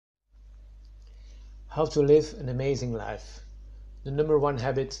How to live an amazing life. The number one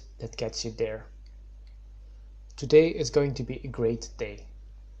habit that gets you there. Today is going to be a great day.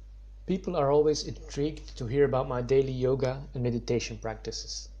 People are always intrigued to hear about my daily yoga and meditation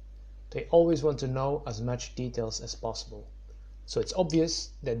practices. They always want to know as much details as possible. So it's obvious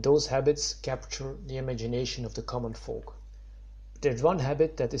that those habits capture the imagination of the common folk. But there's one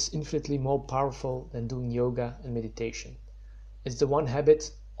habit that is infinitely more powerful than doing yoga and meditation. It's the one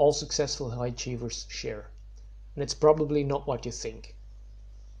habit all successful high achievers share. And it's probably not what you think.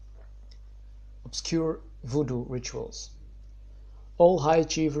 Obscure voodoo rituals. All high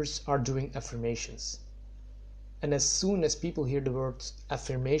achievers are doing affirmations. And as soon as people hear the word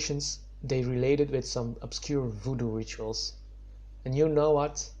affirmations, they relate it with some obscure voodoo rituals. And you know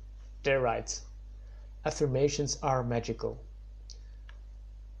what? They're right. Affirmations are magical.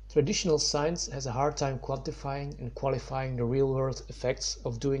 Traditional science has a hard time quantifying and qualifying the real-world effects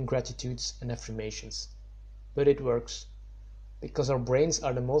of doing gratitudes and affirmations. But it works, because our brains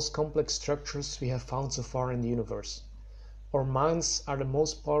are the most complex structures we have found so far in the universe. Our minds are the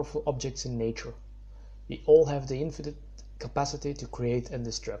most powerful objects in nature. We all have the infinite capacity to create and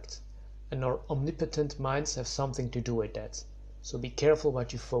destruct, and our omnipotent minds have something to do with that. So be careful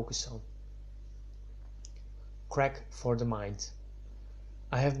what you focus on. Crack for the mind.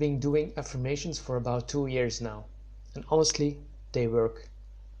 I have been doing affirmations for about 2 years now, and honestly, they work.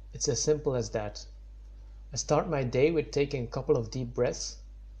 It's as simple as that. I start my day with taking a couple of deep breaths,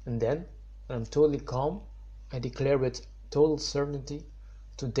 and then, when I'm totally calm, I declare with total certainty,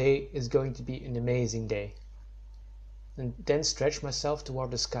 today is going to be an amazing day. And then stretch myself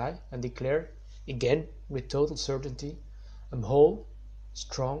toward the sky and declare, again with total certainty, I'm whole,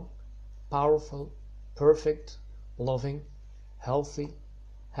 strong, powerful, perfect, loving, healthy,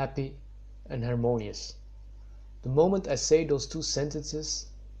 happy, and harmonious. The moment I say those two sentences,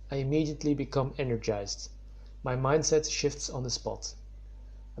 I immediately become energized. My mindset shifts on the spot.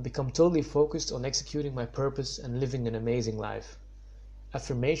 I become totally focused on executing my purpose and living an amazing life.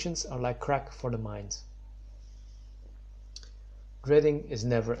 Affirmations are like crack for the mind. Dreading is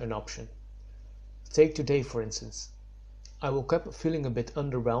never an option. Take today for instance. I woke up feeling a bit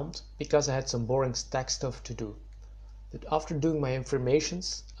underwhelmed because I had some boring stack stuff to do. But after doing my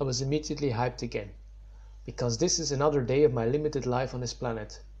affirmations, I was immediately hyped again. Because this is another day of my limited life on this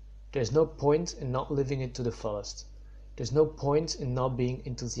planet. There's no point in not living it to the fullest. There's no point in not being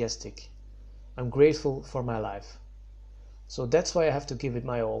enthusiastic. I'm grateful for my life. So that's why I have to give it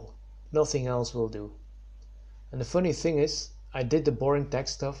my all. Nothing else will do. And the funny thing is, I did the boring tech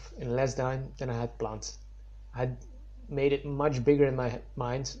stuff in less time than I had planned. I had made it much bigger in my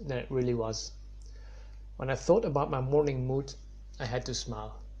mind than it really was. When I thought about my morning mood, I had to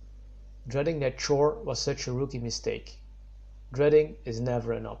smile. Dreading that chore was such a rookie mistake. Dreading is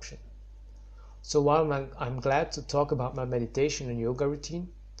never an option. So while I'm glad to talk about my meditation and yoga routine,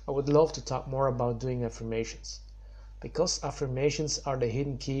 I would love to talk more about doing affirmations. Because affirmations are the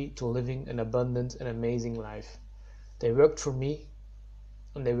hidden key to living an abundant and amazing life. They worked for me,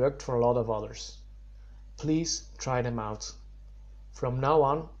 and they worked for a lot of others. Please try them out. From now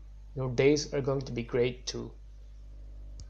on, your days are going to be great too.